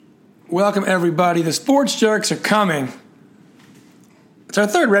Welcome, everybody. The Sports Jerks are coming. It's our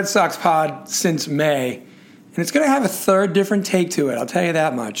third Red Sox pod since May, and it's going to have a third different take to it, I'll tell you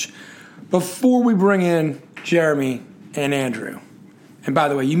that much. Before we bring in Jeremy and Andrew, and by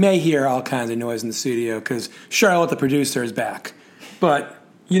the way, you may hear all kinds of noise in the studio because Charlotte, the producer, is back. But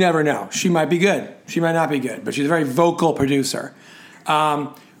you never know. She might be good. She might not be good, but she's a very vocal producer.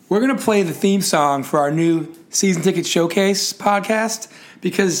 We're going to play the theme song for our new Season Ticket Showcase podcast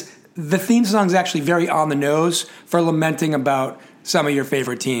because the theme song is actually very on the nose for lamenting about some of your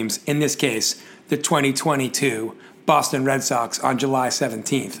favorite teams. In this case, the 2022 Boston Red Sox on July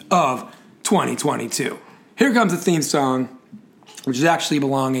 17th of 2022. Here comes the theme song, which is actually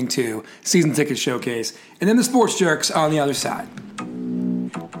belonging to Season Ticket Showcase, and then the Sports Jerks on the other side.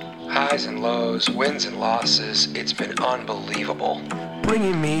 Highs and lows, wins and losses, it's been unbelievable.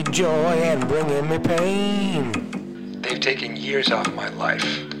 Bringing me joy and bringing me pain. They've taken years off my life.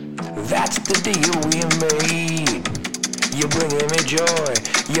 That's the deal we made. You're bringing me joy,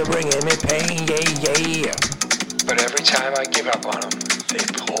 you're bringing me pain, yeah. But every time I give up on them, they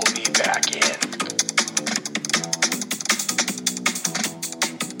pull me back in.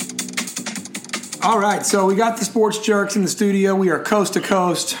 All right, so we got the Sports Jerks in the studio. We are coast to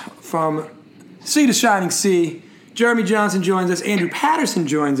coast from sea to shining sea. Jeremy Johnson joins us. Andrew Patterson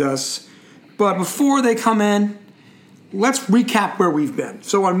joins us. But before they come in, let's recap where we've been.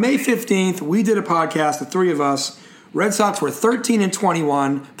 So on May 15th, we did a podcast, the three of us. Red Sox were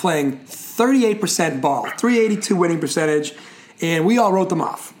 13-21, playing 38% ball, 382 winning percentage, and we all wrote them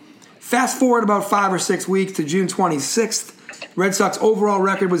off. Fast forward about 5 or 6 weeks to June 26th. Red Sox overall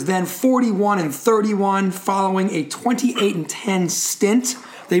record was then 41-31 following a 28-10 stint.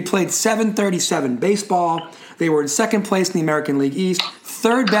 They played .737 baseball. They were in second place in the American League East,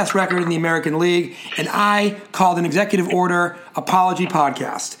 third best record in the American League, and I called an executive order apology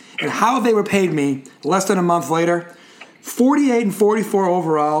podcast. And how they were paid me less than a month later, 48-44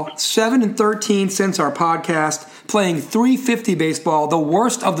 overall, 7-13 since our podcast, playing .350 baseball, the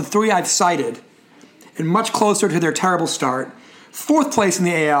worst of the three I've cited, and much closer to their terrible start. Fourth place in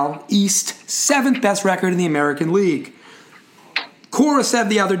the AL East, seventh best record in the American League. Cora said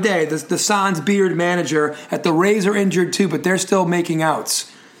the other day, the Sans beard manager, at the Rays are injured too, but they're still making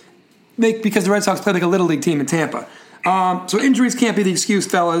outs. Because the Red Sox play like a Little League team in Tampa. So injuries can't be the excuse,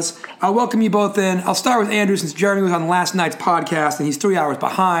 fellas. I'll welcome you both in. I'll start with Andrew since Jeremy was on last night's podcast and he's 3 hours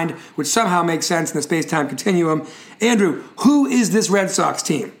behind, which somehow makes sense in the space-time continuum. Andrew, who is this Red Sox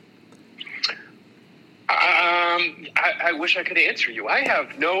team? I wish I could answer you. I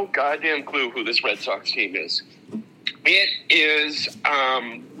have no goddamn clue who this Red Sox team is. It is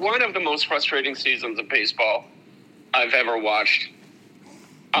one of the most frustrating seasons of baseball I've ever watched.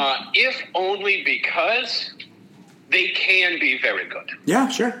 If only because they can be very good. Yeah,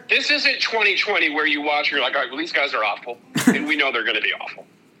 sure. This isn't 2020 where you watch and you're like, all right, well, these guys are awful, and we know they're going to be awful.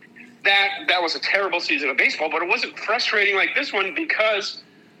 That was a terrible season of baseball, but it wasn't frustrating like this one because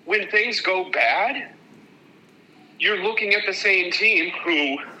when things go bad, you're looking at the same team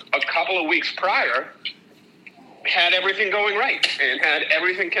who a couple of weeks prior had everything going right and had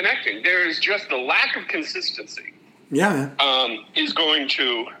everything connecting. There is just the lack of consistency. Yeah. Is going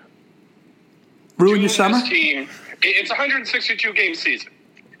to ruin your summer? This team. It's a 162-game season.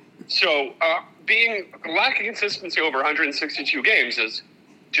 So being lack of consistency over 162 games is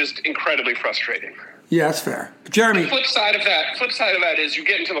just incredibly frustrating. Yeah, that's fair. Jeremy. The flip side of that is you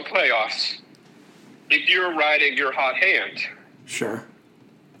get into the playoffs. If you're riding your hot hand. Sure.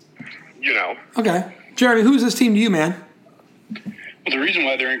 You know. Okay. Jeremy, who's this team to you, man? Well, the reason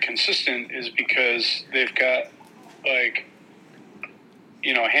why they're inconsistent is because they've got, a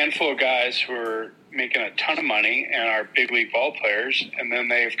handful of guys who are making a ton of money and are big league ball players, and then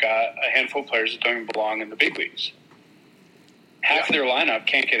they've got a handful of players that don't even belong in the big leagues. Half of their lineup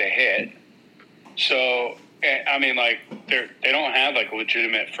can't get a hit. So, they don't have, a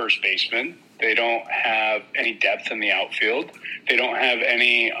legitimate first baseman. They don't have any depth in the outfield. They don't have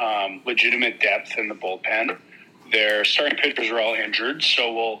any legitimate depth in the bullpen. Their starting pitchers are all injured,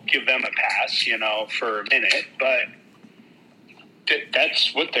 so we'll give them a pass, for a minute. But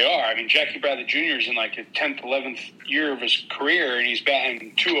that's what they are. I mean, Jackie Bradley Jr. is in his 10th, 11th year of his career, and he's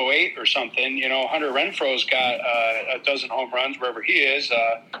batting .208 or something. Hunter Renfroe's got a dozen home runs wherever he is.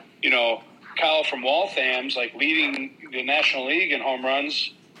 Kyle from Waltham's leading the National League in home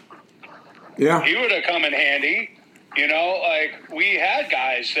runs. Yeah, he would have come in handy. We had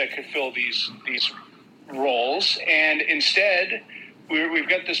guys that could fill these roles, and instead we've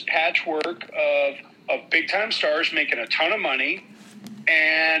got this patchwork of big-time stars making a ton of money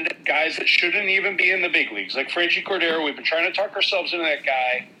and guys that shouldn't even be in the big leagues. Like Franchi Cordero, we've been trying to talk ourselves into that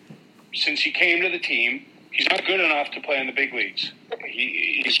guy since he came to the team, he's not good enough to play in the big leagues.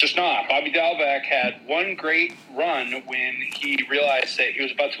 He's just not. Bobby Dalbec had one great run when he realized that he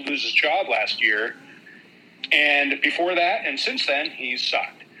was about to lose his job last year. And before that, and since then, he's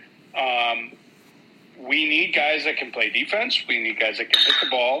sucked. We need guys that can play defense. We need guys that can hit the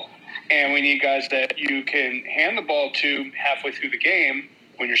ball. And we need guys that you can hand the ball to halfway through the game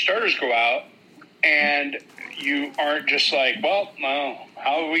when your starters go out. And you aren't just like, well,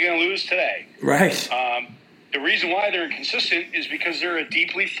 how are we going to lose today? Right. The reason why they're inconsistent is because they're a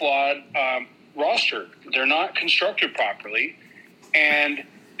deeply flawed roster. They're not constructed properly. And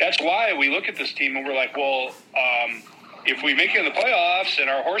that's why we look at this team and we're like, well, if we make it in the playoffs and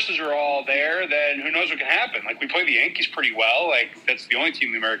our horses are all there, then who knows what can happen? Like, we play the Yankees pretty well. Like, that's the only team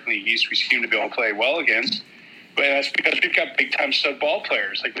in the American League East we seem to be able to play well against. But that's because we've got big-time stud ball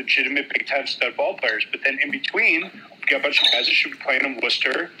players, like legitimate big-time stud ball players. But then in between, we've got a bunch of guys that should be playing in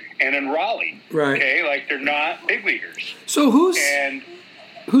Worcester and in Raleigh. Right. Okay? Like, they're not big leaguers. So who's to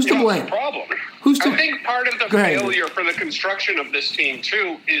blame? That's the problem. I think part of the failure for the construction of this team,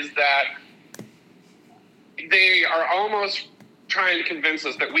 too, is that they are almost trying to convince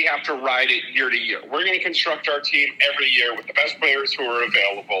us that we have to ride it year to year. We're going to construct our team every year with the best players who are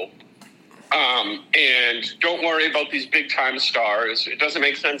available. And don't worry about these big-time stars. It doesn't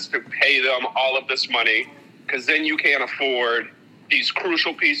make sense to pay them all of this money because then you can't afford these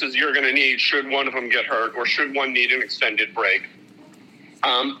crucial pieces you're going to need should one of them get hurt or should one need an extended break.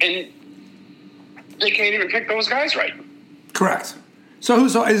 And they can't even pick those guys right. Correct. So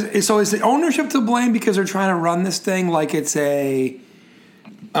is the ownership to blame because they're trying to run this thing like it's a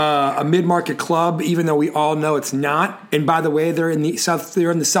mid-market club, even though we all know it's not? And by the way, they're in the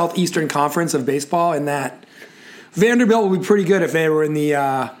Southeastern Conference of baseball, and that Vanderbilt would be pretty good if they were in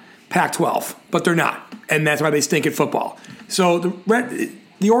the Pac-12, but they're not, and that's why they stink at football. So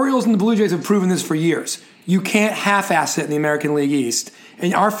the Orioles and the Blue Jays have proven this for years. You can't half-ass it in the American League East,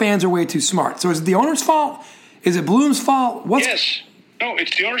 and our fans are way too smart. So is it the owner's fault? Is it Bloom's fault? Yes. No,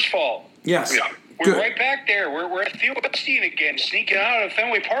 it's the owner's fault. Yes. Yeah. We're right back there. We're at Theo Epstein again, sneaking out of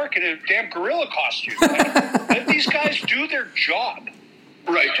Fenway Park in a damn gorilla costume. Let these guys do their job.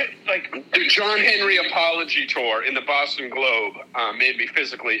 Right. Like the John Henry apology tour in the Boston Globe made me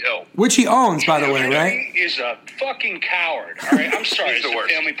physically ill. Which he owns, by the way, right? He is a fucking coward. All right, I'm sorry. It's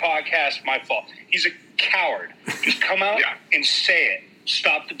a family podcast. My fault. He's a coward. Just come out and say it.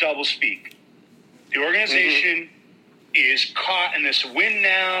 Stop the doublespeak. The organization is caught in this win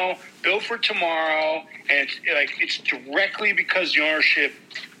now, built for tomorrow, and it's directly because the ownership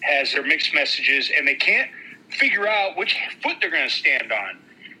has their mixed messages, and they can't figure out which foot they're going to stand on.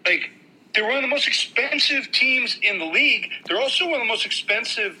 Like, they're one of the most expensive teams in the league. They're also one of the most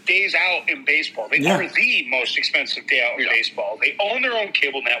expensive days out in baseball. They are the most expensive day out in baseball. They own their own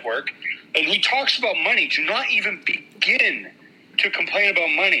cable network, and he talks about money. Do not even begin to complain about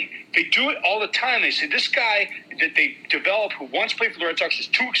money. They do it all the time. They say this guy that they develop who wants to play for the Red Sox is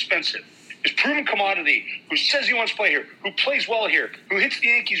too expensive. Is proven commodity, who says he wants to play here, who plays well here, who hits the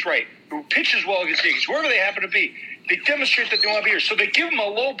Yankees right, who pitches well against the Yankees, wherever they happen to be. They demonstrate that they want to be here. So they give them a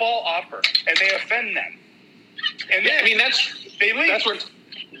low ball offer, and they offend them. And then, they leave.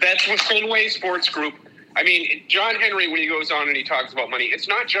 That's what Fenway Sports Group. I mean, John Henry, when he goes on and he talks about money, it's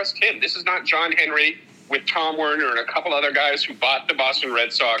not just him. This is not John Henry with Tom Werner and a couple other guys who bought the Boston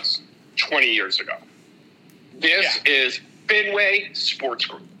Red Sox 20 years ago. This is Fenway Sports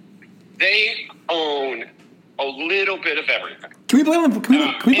Group. They own a little bit of everything. Can we blame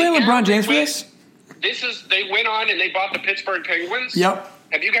LeBron James for this? They went on and they bought the Pittsburgh Penguins. Yep.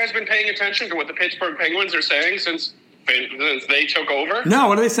 Have you guys been paying attention to what the Pittsburgh Penguins are saying since they took over? No,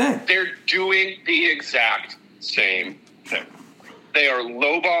 what are they saying? They're doing the exact same thing. They are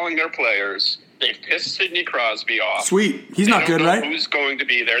lowballing their players. They've pissed Sidney Crosby off. Sweet. He's not good, right? Who's going to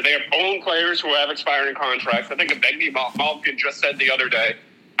be there? They have own players who have expiring contracts. I think Benny Malkin just said the other day,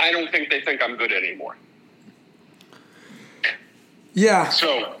 I don't think they think I'm good anymore. Yeah.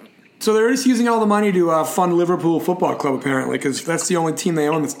 So they're just using all the money to fund Liverpool Football Club, apparently, because that's the only team they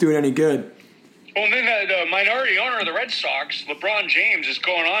own that's doing any good. Well, then the minority owner of the Red Sox, LeBron James, is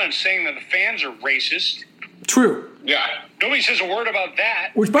going on and saying that the fans are racist. True. Yeah. Nobody says a word about that.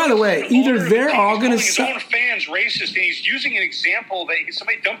 Which, by the way, either they're all going to his own fans racist, and he's using an example that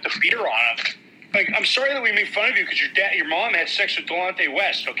somebody dumped a beer on him. Like, I'm sorry that we made fun of you because your mom had sex with Delonte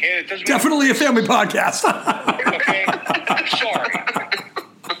West. Okay, that doesn't definitely a family podcast. Okay, I'm sorry.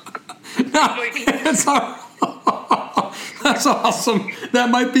 That's awesome. That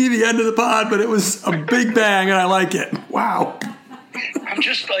might be the end of the pod, but it was a big bang, and I like it. Wow. I'm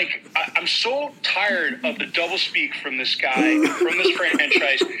just like, I'm so tired of the doublespeak from this guy, from this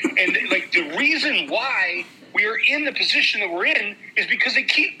franchise. And, like, the reason why we are in the position that we're in is because they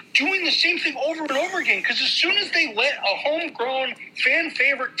keep doing the same thing over and over again. Because as soon as they let a homegrown,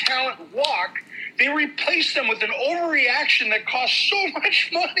 fan-favorite talent walk, they replace them with an overreaction that costs so much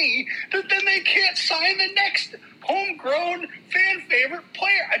money that then they can't sign the next homegrown fan-favorite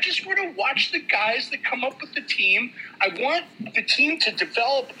player. I just want to watch the guys that come up with the team. I want the team to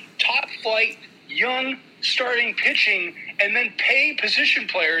develop top-flight, young, starting pitching, and then pay position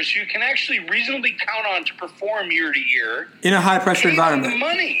players who can actually reasonably count on to perform year to year. In a high-pressure environment. The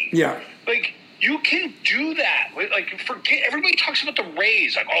money. Yeah. Like, you can do that. Like, forget, everybody talks about the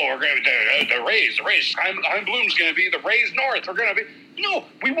Rays. Like, oh, we're going to the Rays. Chaim Bloom's going to be the Rays North. We're going to be. No,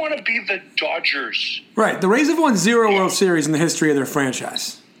 we want to be the Dodgers. Right. The Rays have won 0 World Series in the history of their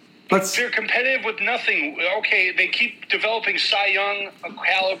franchise. They're competitive with nothing. Okay, they keep developing Cy Young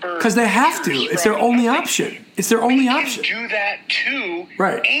caliber. Because they have to. It's their only option. It's their only option. We can do that too.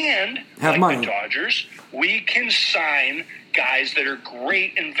 Right. And have like money. The Dodgers, we can sign guys that are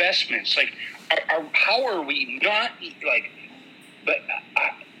great investments. Like, how are we not like? But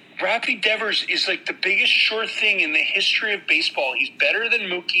Rafi Devers is like the biggest sure thing in the history of baseball. He's better than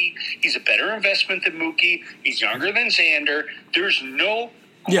Mookie. He's a better investment than Mookie. He's younger than Xander. There's no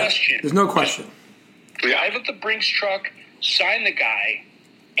question. There's no question. Drive up the Brinks truck, sign the guy,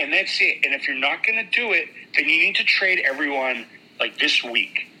 and that's it. And if you're not going to do it, then you need to trade everyone like this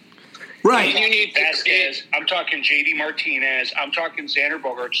week. Right. You need Vasquez. I'm talking JD Martinez. I'm talking Xander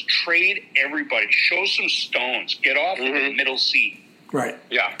Bogaerts. Trade everybody. Show some stones. Get off the middle seat. Right.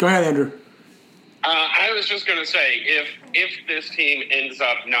 Yeah. Go ahead, Andrew. I was just going to say, if this team ends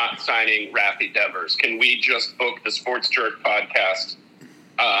up not signing Rafi Devers, can we just book the Sports Jerk podcast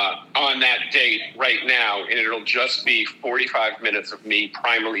on that date right now, and it'll just be 45 minutes of me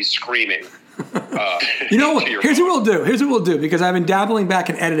primarily screaming. You know what? Here's what we'll do, because I've been dabbling back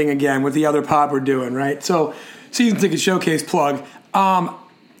in editing again with the other pod we're doing, right? So, Season Ticket Showcase plug.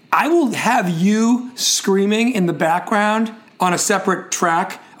 I will have you screaming in the background on a separate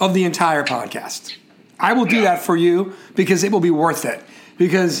track of the entire podcast. I will do that for you because it will be worth it.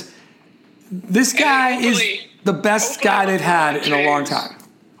 Because this guy is the best guy they've had in a long time.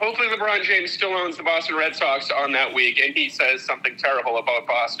 Hopefully LeBron James still owns the Boston Red Sox on that week, and he says something terrible about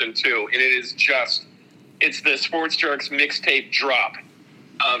Boston, too. And it is it's the Sports Jerks mixtape drop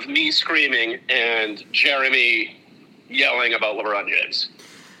of me screaming and Jeremy yelling about LeBron James.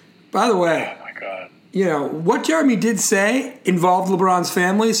 By the way, Oh, my God. you know, what Jeremy did say involved LeBron's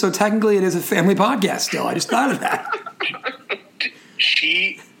family, so technically it is a family podcast still. I just thought of that.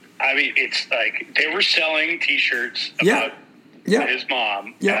 It's like they were selling T-shirts about his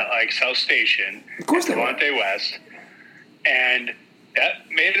mom at like South Station. Of course they were. Devontae West. And that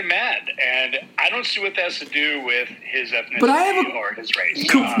made him mad. And I don't see what that has to do with his ethnicity or his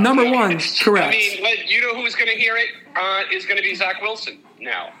race. Number one, correct. I mean, you know who's going to hear it is going to be Zach Wilson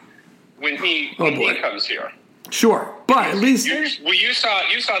now when he comes here. Sure, but at least you saw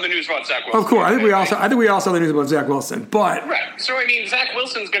the news about Zach Wilson. Of course, I think we all saw the news about Zach Wilson. But right, so I mean, Zach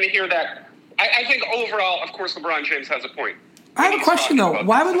Wilson's going to hear that. I think overall, of course, LeBron James has a point. I have a question though: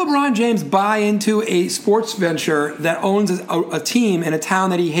 why would LeBron James buy into a sports venture that owns a team in a town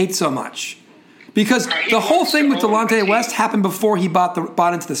that he hates so much? Because the whole thing with Delonte West happened before he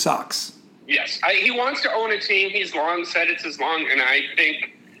bought into the Sox. Yes, he wants to own a team. He's long said it's his long, and I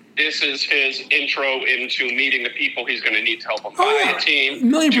think this is his intro into meeting the people he's going to need to help him buy a team.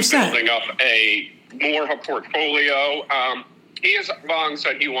 1,000,000%. Building up more of a portfolio. He has long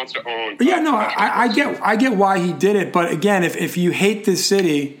said he wants to own. But I get why he did it. But again, if you hate this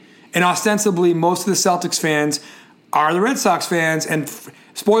city, and ostensibly most of the Celtics fans are the Red Sox fans, and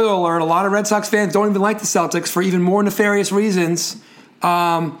spoiler alert, a lot of Red Sox fans don't even like the Celtics for even more nefarious reasons.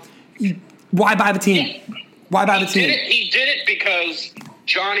 Why buy the team? Why buy the team? He did it because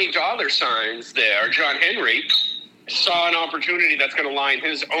Johnny Dollar Signs there, John Henry, saw an opportunity that's going to line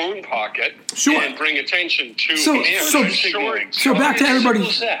his own pocket and bring attention to him. So back to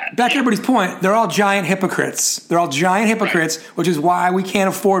everybody's point, they're all giant hypocrites. Which is why we can't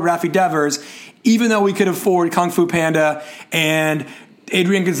afford Rafi Devers, even though we could afford Kung Fu Panda and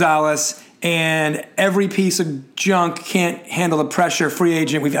Adrian Gonzalez and every piece of junk can't handle the pressure free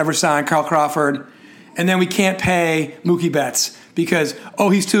agent we've ever signed, Carl Crawford. And then we can't pay Mookie Betts because,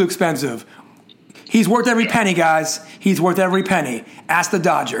 he's too expensive. He's worth every penny, guys. He's worth every penny. Ask the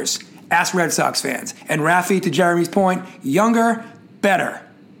Dodgers. Ask Red Sox fans. And Rafi, to Jeremy's point, younger, better.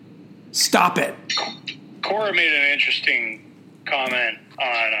 Stop it. Cora made an interesting comment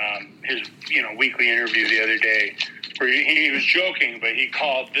on his weekly interview the other day, where he was joking, but he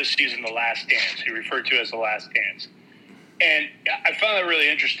called this season the last dance. He referred to it as the last dance, and I found that really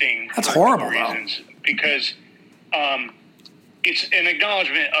interesting. That's for horrible, reasons, because it's an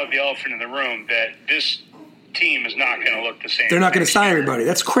acknowledgement of the elephant in the room that this team is not going to look the same. They're not going to sign everybody.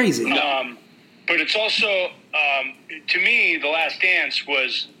 That's crazy. But it's also, to me, The Last Dance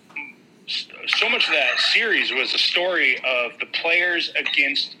was so much of that series was a story of the players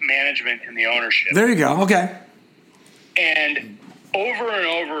against management and the ownership. There you go. Okay. And over and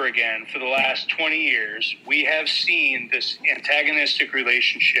over again for the last 20 years, we have seen this antagonistic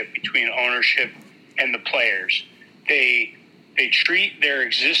relationship between ownership and the players. They treat their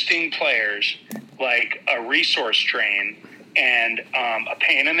existing players like a resource drain and a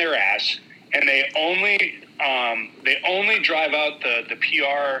pain in their ass, and they only drive out the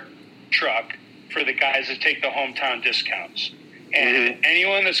PR truck for the guys that take the hometown discounts. And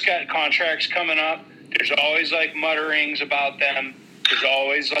anyone that's got contracts coming up, there's always like mutterings about them. There's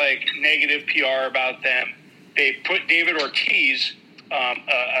always like negative PR about them. They put David Ortiz,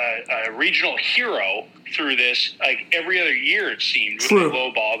 a regional hero, through this like every other year, it seemed. When they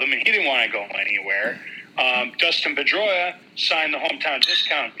lowballed him, and he didn't want to go anywhere. Dustin Pedroia signed the hometown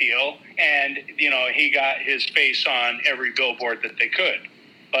discount deal, and he got his face on every billboard that they could.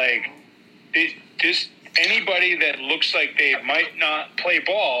 Like this, anybody that looks like they might not play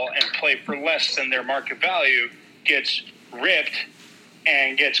ball and play for less than their market value gets ripped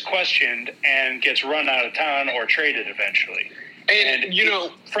and gets questioned and gets run out of town or traded eventually. And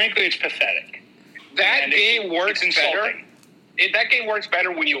frankly, it's pathetic. That game works better. insulting. That game works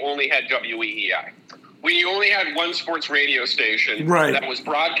better when you only had WEEI. When you only had one sports radio station that was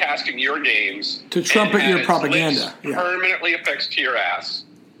broadcasting your games to trumpet your propaganda, permanently affixed to your ass.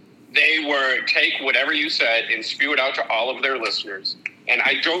 They were take whatever you said and spew it out to all of their listeners. And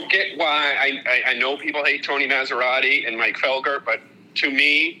I don't get why. I know people hate Tony Maserati and Mike Felger, but to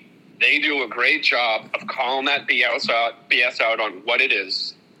me, they do a great job of calling that BS out on what it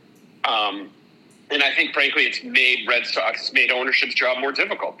is. And I think, frankly, it's made Red Sox, it's made ownership's job more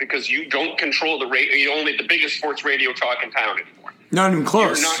difficult because you don't control the biggest sports radio talk in town anymore. Not even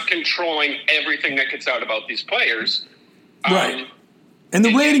close. You're not controlling everything that gets out about these players. Right. And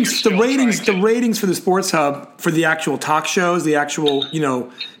the ratings for the Sports Hub for the actual talk shows, the actual,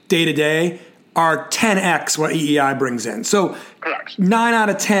 day to day are 10x what EEI brings in. So correct. 9 out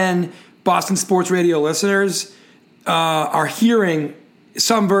of 10 Boston sports radio listeners are hearing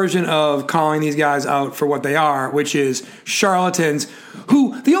some version of calling these guys out for what they are, which is charlatans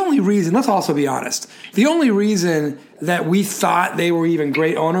who the only reason, let's also be honest, the only reason that we thought they were even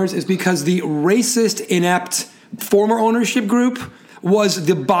great owners is because the racist, inept former ownership group was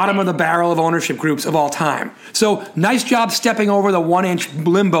the bottom of the barrel of ownership groups of all time. So nice job stepping over the 1-inch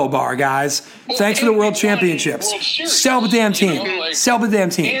limbo bar, guys. Thanks for the World Championships. Sell the damn team. Sell the damn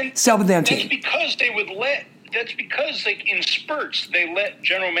team. Sell the damn team. That's because like in spurts, they let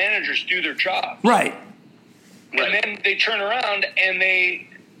general managers do their job. Right. And then they turn around and they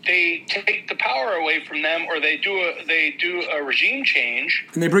take the power away from them, or they do a regime change.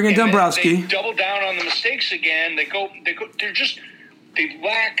 And they bring in Dombrowski. They double down on the mistakes again. They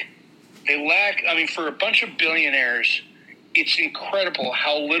lack. I mean, for a bunch of billionaires, it's incredible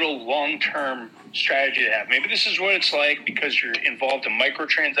how little long-term strategy they have. Maybe this is what it's like because you're involved in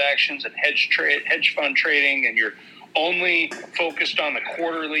microtransactions and hedge fund trading, and you're only focused on the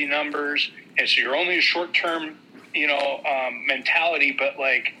quarterly numbers, and so you're only a short-term, mentality. But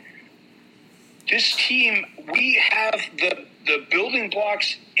like this team, we have the building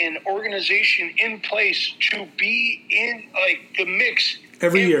blocks and organization in place to be in like the mix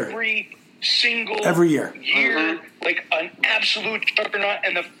every year. Every year, like an absolute juggernaut,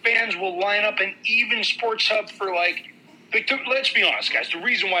 and the fans will line up an even Sports Hub for let's be honest, guys. The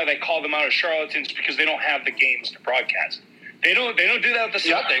reason why they call them out as charlatans is because they don't have the games to broadcast. They don't do that with the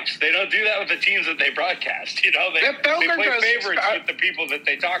Celtics. They don't do that with the teams that they broadcast. They play favorites with the people that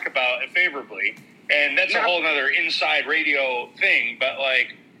they talk about favorably, and that's a whole other inside radio thing. But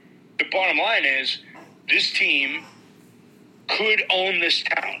like, the bottom line is, this team could own this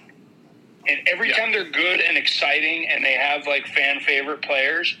town. And every time they're good and exciting and they have like fan favorite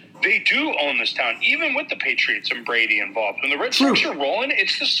players, they do own this town, even with the Patriots and Brady involved. When the Red Sox are rolling,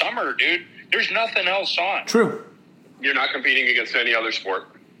 it's the summer, dude. There's nothing else on. True. You're not competing against any other sport.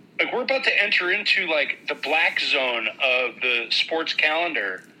 Like, we're about to enter into like the black zone of the sports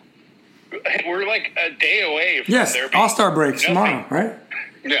calendar. We're like a day away from there being All-Star breaks tomorrow, right?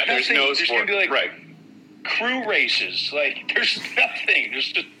 Yeah, there's no sport. There's going to be like crew races. Like, there's nothing.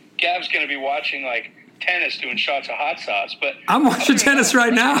 There's just Gav's going to be watching like tennis doing shots of hot sauce. But I'm watching tennis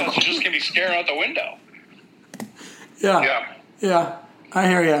right now. You're just going to be staring out the window. Yeah, I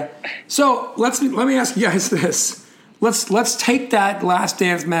hear you. So let me ask you guys this. Let's take that Last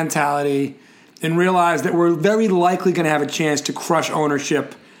Dance mentality and realize that we're very likely going to have a chance to crush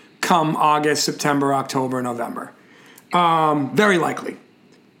ownership come August, September, October, November. Very likely.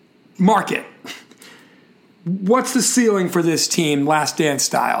 Mark it. What's the ceiling for this team, Last Dance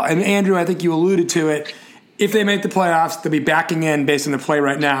style? And Andrew, I think you alluded to it. If they make the playoffs, they'll be backing in based on the play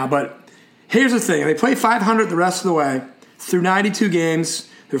right now. But here's the thing. If they play 500 the rest of the way through 92 games,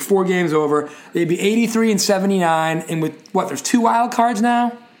 they're 4 games over, they'd be 83-79. And with, there's 2 wild cards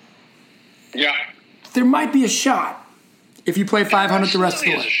now? Yeah. There might be a shot if you play 500 the rest of the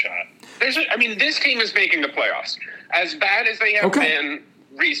way. There's a shot. This team is making the playoffs. As bad as they have been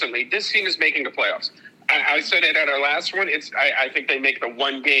recently, this team is making the playoffs. I said it at our last one. I think they make the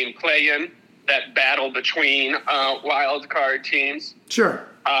 1-game play-in, that battle between wild card teams. Sure.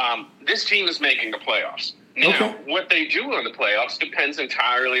 This team is making the playoffs. Now, what they do in the playoffs depends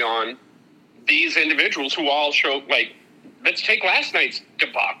entirely on these individuals who all show, let's take last night's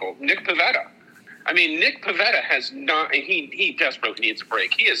debacle, Nick Pivetta. I mean, Nick Pivetta has not, he desperately needs a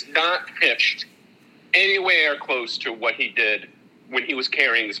break. He has not pitched anywhere close to what he did when he was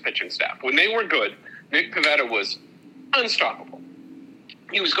carrying this pitching staff. When they were good, Nick Pivetta was unstoppable.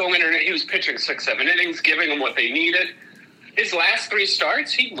 He was going in, he was pitching 6-7 innings, giving them what they needed. His last 3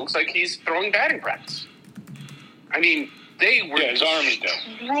 starts, he looks like he's throwing batting practice. I mean, they were his arm is done.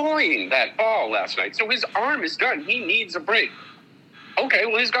 Destroying that ball last night. So his arm is done. He needs a break. Okay,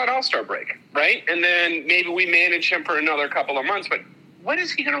 well, he's got All-Star break, right? And then maybe we manage him for another couple of months. But what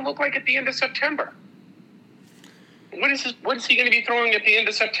is he going to look like at the end of September? What is he going to be throwing at the end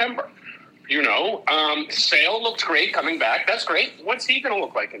of September? Sale looked great coming back. That's great. What's he going to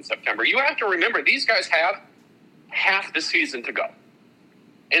look like in September? You have to remember, these guys have half the season to go.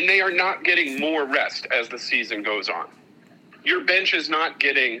 And they are not getting more rest as the season goes on. Your bench is not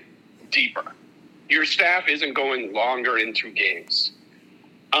getting deeper. Your staff isn't going longer into games.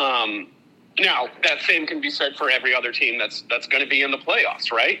 Now, that same can be said for every other team that's going to be in the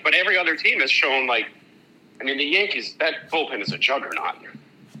playoffs, right? But every other team has shown, the Yankees, that bullpen is a juggernaut.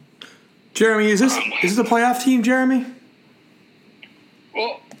 Jeremy, is this a playoff team, Jeremy?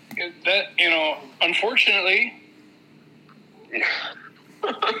 Well, unfortunately,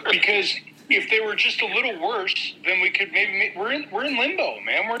 because if they were just a little worse, then we could maybe we're in limbo,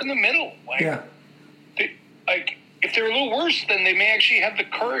 man. We're in the middle. If they're a little worse, then they may actually have the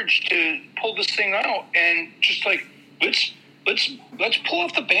courage to pull this thing out and just let's pull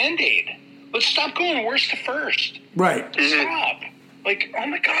off the Band-Aid. Let's stop going worst to first. Right. Stop. Oh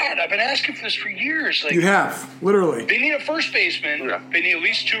my God, I've been asking for this for years. You have, literally. They need a first baseman. Yeah. They need at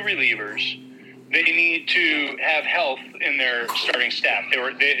least 2 relievers. They need to have health in their starting staff.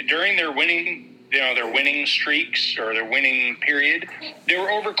 During their winning, their winning streaks or their winning period, they were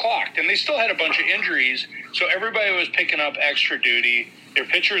overclocked, and they still had a bunch of injuries. So everybody was picking up extra duty. Their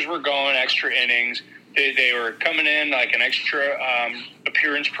pitchers were going extra innings. They were coming in like an extra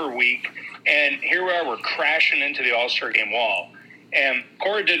appearance per week. And here we are, we're crashing into the All-Star game wall. And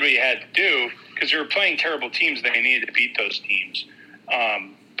Cora did what he had to do because they were playing terrible teams. They needed to beat those teams.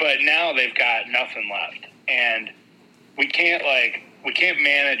 But now they've got nothing left. And we can't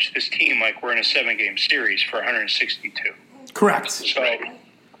manage this team like we're in a 7-game series for 162. Correct. So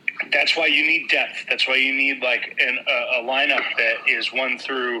that's why you need depth. That's why you need a lineup that is 1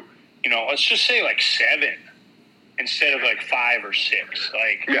 through, let's just say 7 instead of 5 or 6.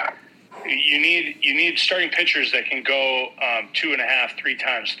 You need starting pitchers that can go 2.5, 3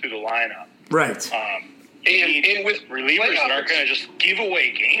 times through the lineup. Right. And with relievers that aren't going to just give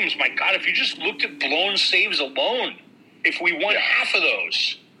away games. My God, if you just looked at blown saves alone, if we won half of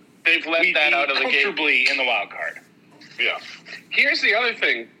those, they've left that out of the game comfortably in the wild card. Yeah. Here's the other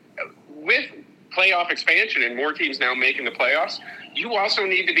thing: with playoff expansion and more teams now making the playoffs, you also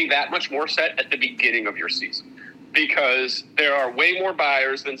need to be that much more set at the beginning of your season because there are way more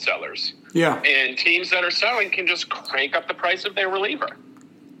buyers than sellers. Yeah. And teams that are selling can just crank up the price of their reliever.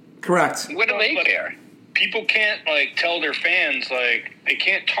 Correct. What do they care? People can't tell their fans they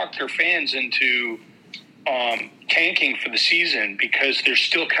can't talk their fans into tanking for the season because they're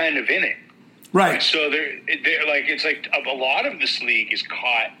still kind of in it. Right. So they're it's a lot of this league is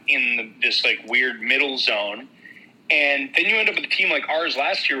caught in this weird middle zone, and then you end up with a team like ours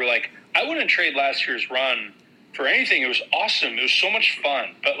last year. Where I wouldn't trade last year's run for anything. It was awesome. It was so much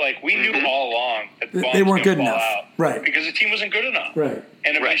fun. But, like, we knew all along that the ball They was weren't gonna good fall enough. out Right. because the team wasn't good enough. Right.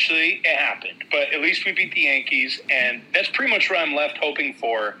 And eventually it happened. But at least we beat the Yankees, and that's pretty much what I'm left hoping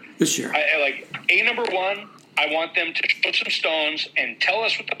for. This year. Number one, I want them to show some stones and tell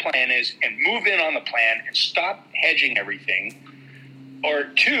us what the plan is and move in on the plan and stop hedging everything. Or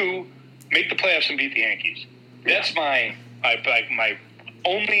two, make the playoffs and beat the Yankees. That's my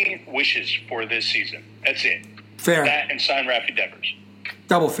only wishes for this season. That's it. Fair. That and sign Rafi Devers.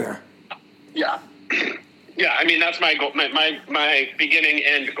 Double fair. Yeah. Yeah, I mean, that's my goal. My beginning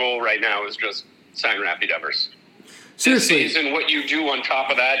end goal right now is just sign Rafi Devers. Seriously. This season, what you do on top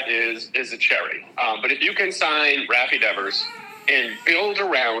of that is a cherry. But if you can sign Rafi Devers and build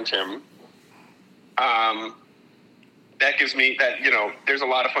around him, that gives me that, there's a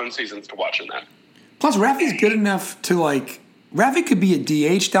lot of fun seasons to watch in that. Plus, Rafi's good enough to, Rafi could be a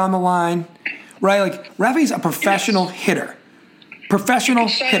DH down the line, right? Like, Rafi's a professional hitter. Professional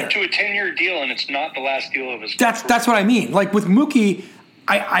Sign hitter. him to a 10-year deal, and it's not the last deal of his That's what I mean. Like, with Mookie,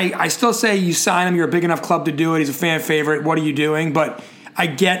 I still say you sign him. You're a big enough club to do it. He's a fan favorite. What are you doing? But I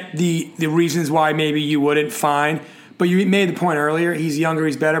get the reasons why maybe you wouldn't. Fine. But you made the point earlier. He's younger.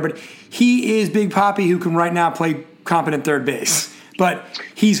 He's better. But he is Big Papi, who can right now play competent third base. But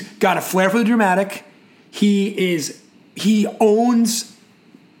he's got a flair for the dramatic. He owns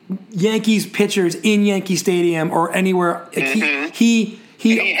Yankees pitchers in Yankee Stadium or anywhere. He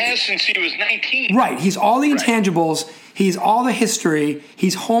has since he was 19. Right. He's all the intangibles. He's all the history.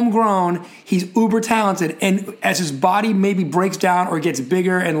 He's homegrown. He's uber talented. And as his body maybe breaks down or gets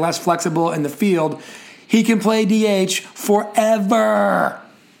bigger and less flexible in the field, he can play DH forever.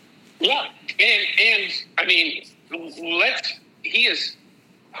 Yeah. And I mean, he is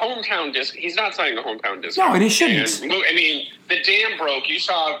hometown disc. He's not signing a hometown disc. No, and he shouldn't. And, I mean, the dam broke. You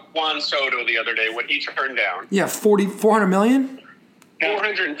saw Juan Soto the other day, what he turned down. Yeah, $400 million?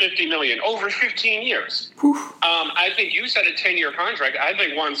 $450 million over 15 years. I think you said a 10-year contract. I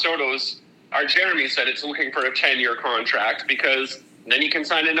think Juan Soto's, or Jeremy said it's looking for a 10-year contract because then you can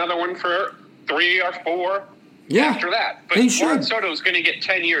sign another one for 3 or 4 after that. But Juan Soto's going to get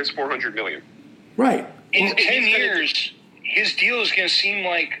 10 years, $400 million. Right. In 10 years, his deal is going to seem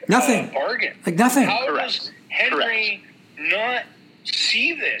like nothing. A bargain. Like nothing. How does Henry not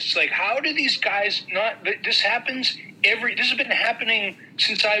see this? Like, how do these guys not? This happens this has been happening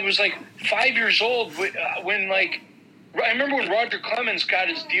since I was 5 years old. When I remember when Roger Clemens got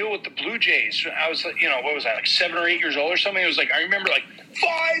his deal with the Blue Jays. I was what was I, 7 or 8 years old or something? It was I remember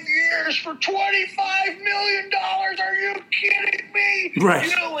 5 years for $25 million. Are you kidding me? Right.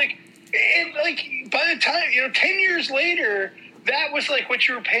 And by the time 10 years later, that was what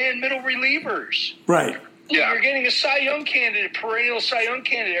you were paying middle relievers. Right. Yeah. You're getting a Cy Young candidate, perennial Cy Young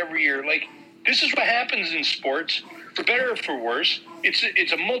candidate every year. This is what happens in sports, for better or for worse.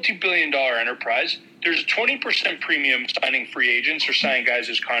 It's a multi-billion-dollar enterprise. There's a 20% premium signing free agents or signing guys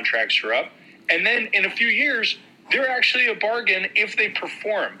whose contracts are up. And then in a few years, they're actually a bargain if they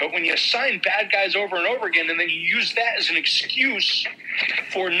perform. But when you sign bad guys over and over again and then you use that as an excuse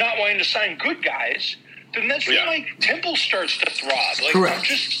for not wanting to sign good guys, then that's when Temple starts to throb. Correct. I'm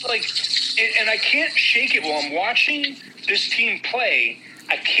just and I can't shake it while I'm watching this team play.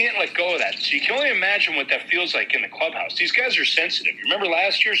 I can't let go of that. So you can only imagine what that feels like in the clubhouse. These guys are sensitive. You remember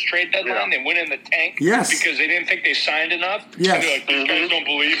last year's trade deadline? They went in the tank because they didn't think they signed enough. Yes. They're these guys don't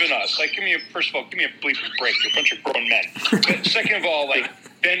believe in us. First of all, give me a bleeping break. You're a bunch of grown men. But second of all,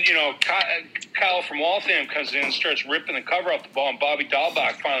 then Kyle from Waltham comes in and starts ripping the cover off the ball, and Bobby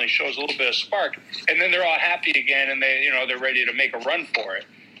Dahlbach finally shows a little bit of spark, and then they're all happy again, and they're ready to make a run for it.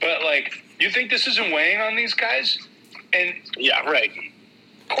 But you think this isn't weighing on these guys? And yeah, right.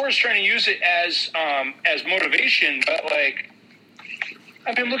 Core's trying to use it as motivation, but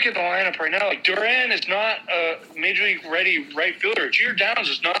I've been looking at the lineup right now. Duran is not a major league ready right fielder. Jeter Downs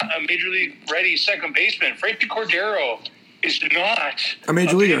is not a major league ready second baseman. Frankie Cordero is not a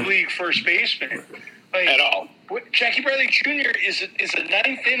major league first baseman at all. Jackie Bradley Jr. is a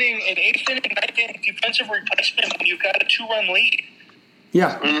ninth inning, defensive replacement when you've got a 2-run lead.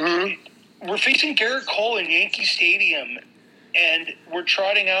 Yeah. Mm-hmm. We're facing Garrett Cole in Yankee Stadium, and we're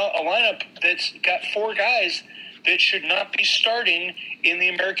trotting out a lineup that's got 4 guys that should not be starting in the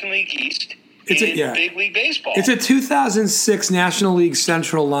American League East Big League Baseball. It's a 2006 National League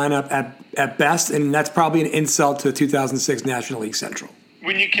Central lineup at best, and that's probably an insult to a 2006 National League Central.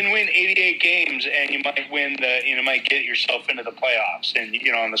 When you can win 88 games and you might win might get yourself into the playoffs and,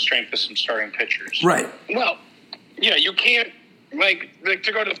 on the strength of some starting pitchers. Right. Well, yeah, you can't,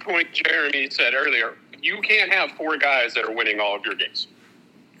 to go to the point Jeremy said earlier, you can't have 4 guys that are winning all of your games.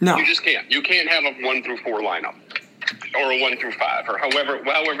 No. You just can't. You can't have a 1 through 4 lineup. or a 1 through 5, or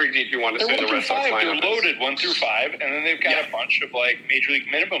however deep you want to They're say 1 the through Red Sox 5. They're lineup is. loaded 1 through 5, and then they've got a bunch of like major league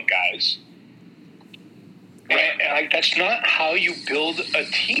minimum guys. And like, that's not how you build a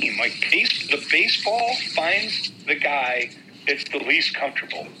team. Like the baseball finds the guy that's the least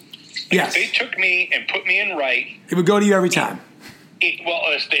comfortable. Yes. If they took me and put me in right, It would go to you every time.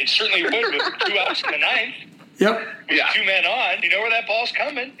 It certainly would with 2 outs in the ninth. Yep. With 2 men on, you know where that ball's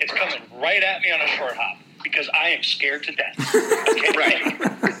coming? It's coming right at me on a short hop because I am scared to death. Okay? Right.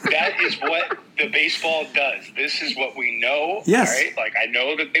 That is what the baseball does. This is what we know. Yes. Right? Like, I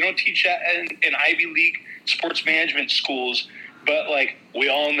know that they don't teach that in Ivy League sports management schools, but like we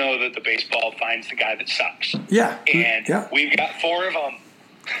all know that the baseball finds the guy that sucks. Yeah. And we've got 4 of them.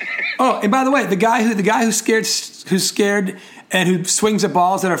 Oh, and by the way, the guy who's scared and who swings at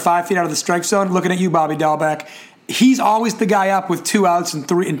balls that are 5 feet out of the strike zone, looking at you, Bobby Dahlbeck, he's always the guy up with 2 outs and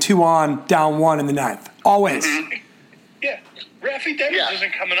 2 on, down 1 in the ninth. Always. Mm-hmm. Yeah. Raffy Devers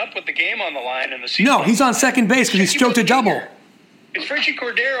isn't coming up with the game on the line in the season. No, he's on second base because he stroked a double. It's Richie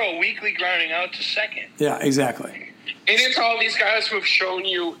Cordero weekly grounding out to second. Yeah, exactly. And it's all these guys who have shown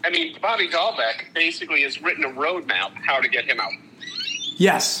you. I mean, Bobby Dahlbeck basically has written a roadmap how to get him out.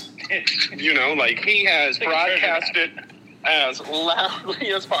 Yes. You know, like he has broadcast it as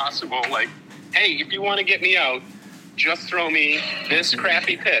loudly as possible. Like, hey, if you want to get me out, just throw me this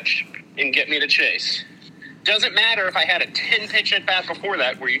crappy pitch and get me to chase. Doesn't matter if I had a 10-pitch at bat before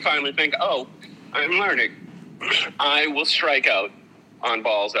that where you finally think, oh, I'm learning. I will strike out on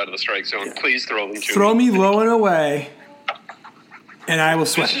balls out of the strike zone. Yeah. Please throw them to me. Throw me low and away, and I will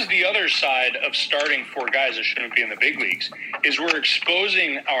swing. This is the other side of starting 4 guys that shouldn't be in the big leagues, is we're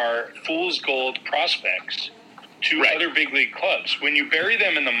exposing our fool's gold prospects to other big league clubs. When you bury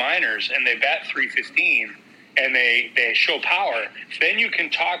them in the minors and they bat .315 and they show power, then you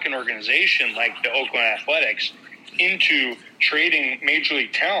can talk an organization like the Oakland Athletics into trading major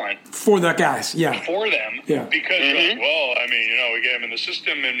league talent for the guys, for them, because you're like, well, I mean, you know, we get them in the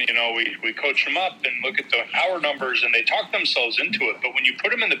system, and you know, we coach them up and look at the hour numbers, and they talk themselves into it. But when you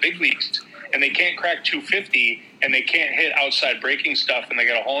put them in the big leagues and they can't crack 250 and they can't hit outside breaking stuff, and they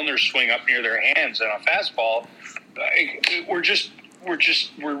got a hole in their swing up near their hands and a fastball,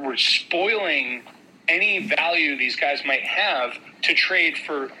 we're spoiling any value these guys might have to trade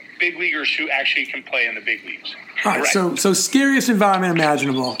for big leaguers who actually can play in the big leagues. All right, so scariest environment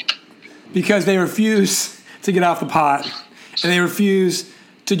imaginable, because they refuse to get off the pot, and they refuse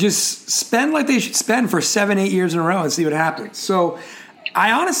to just spend like they should spend for 7-8 years in a row and see what happens. So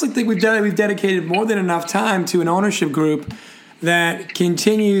I honestly think we've dedicated more than enough time to an ownership group that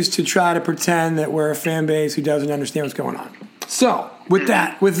continues to try to pretend that we're a fan base who doesn't understand what's going on. So with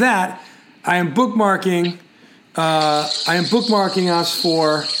that, I am bookmarking us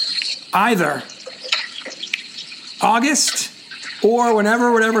for either August or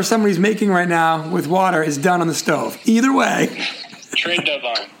whatever somebody's making right now with water is done on the stove. Either way. Trade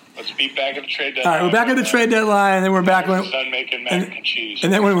deadline. Let's be back at the trade deadline. All right, we're back at the trade deadline, and then we're back when done making mac and cheese.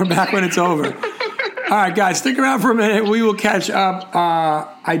 And then we're back when it's over. All right, guys, stick around for a minute. We will catch up.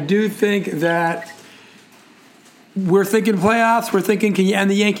 I do think that we're thinking playoffs. We're thinking, can you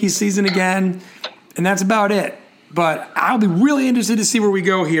end the Yankees season again? And that's about it. But I'll be really interested to see where we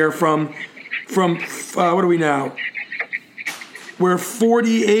go here from what are we now? We're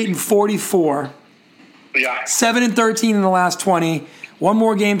 48-44. Yeah. 7-13 in the last 20. One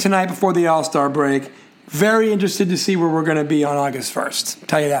more game tonight before the All-Star break. Very interested to see where we're going to be on August 1st.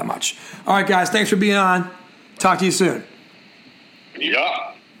 Tell you that much. All right, guys, thanks for being on. Talk to you soon.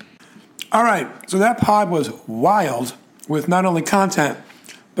 Yeah. All right, so that pod was wild with not only content,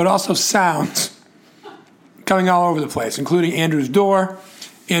 but also sounds coming all over the place, including Andrew's door,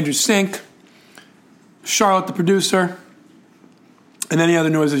 Andrew's sink, Charlotte the producer, and any other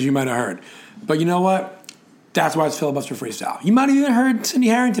noises you might have heard. But you know what? That's why it's Filibuster Freestyle. You might have even heard Cindy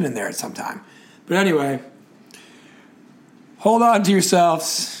Harrington in there at some time. But anyway, hold on to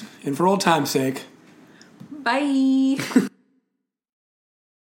yourselves, and for old time's sake, bye.